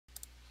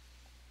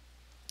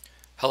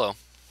Hello,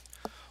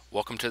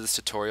 welcome to this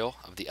tutorial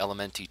of the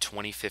Elementi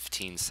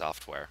 2015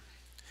 software.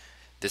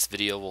 This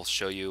video will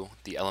show you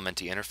the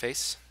Elementi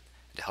interface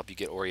to help you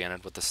get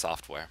oriented with the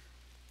software.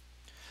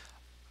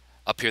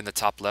 Up here in the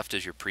top left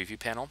is your preview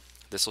panel.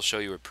 This will show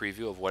you a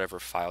preview of whatever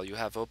file you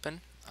have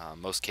open.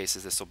 Most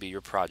cases this will be your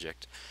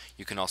project.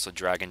 You can also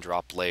drag and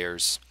drop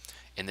layers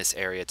in this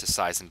area to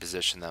size and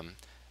position them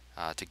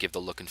to give the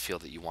look and feel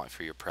that you want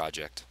for your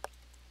project.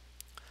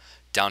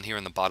 Down here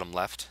in the bottom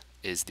left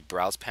is the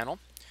Browse panel.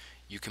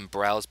 You can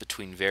browse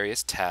between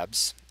various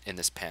tabs in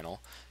this panel.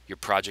 Your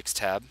Projects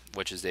tab,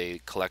 which is a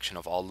collection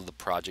of all of the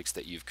projects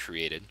that you've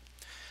created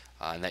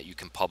and that you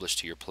can publish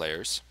to your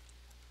players.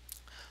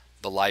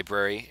 The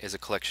Library is a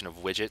collection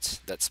of widgets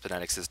that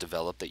Spinetics has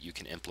developed that you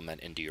can implement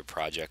into your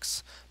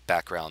projects.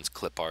 Backgrounds,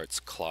 clip arts,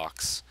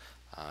 clocks,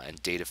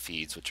 and data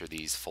feeds, which are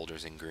these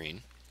folders in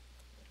green.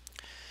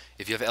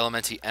 If you have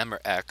Elementi M or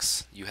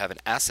X, you have an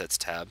Assets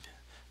tab.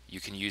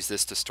 You can use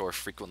this to store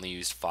frequently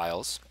used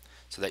files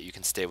so that you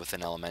can stay within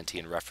Elementi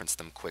and reference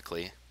them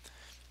quickly.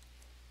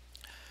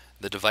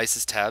 The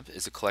Devices tab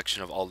is a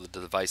collection of all the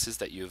devices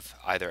that you've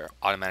either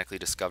automatically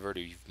discovered or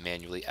you've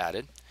manually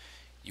added.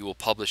 You will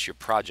publish your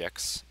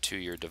projects to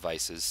your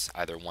devices,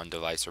 either one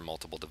device or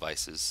multiple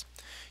devices.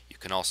 You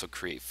can also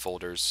create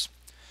folders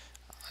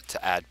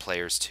to add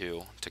players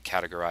to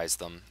categorize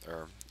them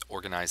or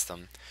organize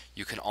them.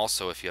 You can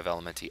also, if you have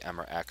Elementi M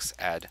or X,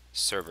 add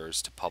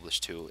servers to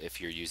publish to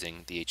if you're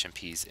using the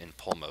HMPs in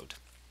pull mode.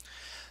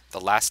 The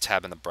last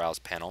tab in the Browse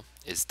panel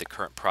is the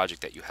current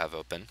project that you have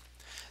open.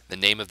 The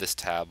name of this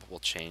tab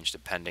will change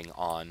depending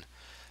on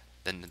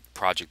the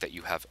project that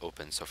you have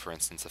open. So for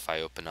instance, if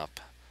I open up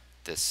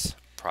this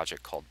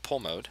project called Pull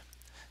Mode,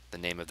 the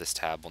name of this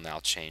tab will now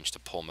change to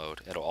Pull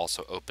Mode. It'll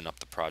also open up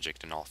the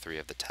project in all three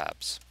of the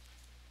tabs.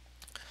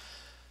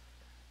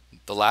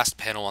 The last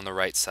panel on the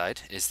right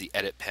side is the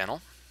Edit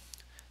panel.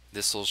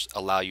 This will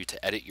allow you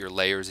to edit your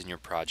layers in your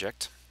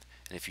project.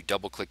 And if you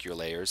double click your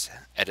layers,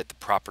 edit the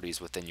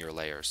properties within your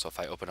layer. So if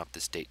I open up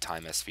this date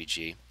time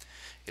SVG,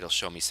 it'll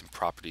show me some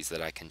properties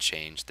that I can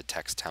change, the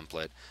text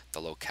template, the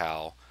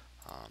locale.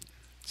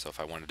 So if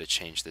I wanted to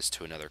change this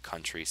to another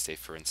country, say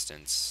for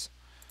instance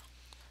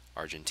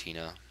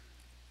Argentina,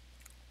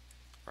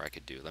 or I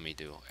could do, let me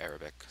do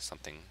Arabic,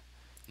 something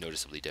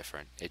noticeably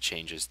different. It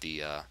changes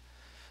the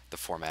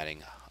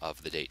formatting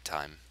of the date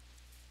time.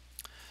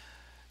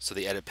 So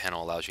the Edit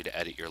panel allows you to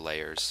edit your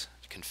layers,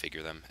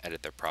 configure them,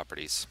 edit their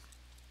properties.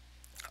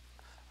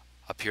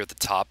 Up here at the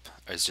top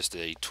is just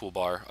a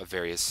toolbar of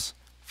various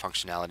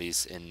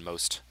functionalities in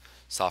most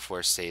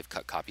software: save,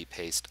 cut, copy,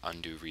 paste,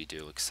 undo,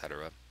 redo,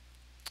 etc.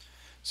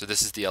 So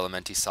this is the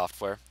Elementi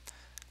software,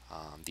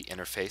 the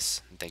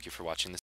interface, and thank you for watching this.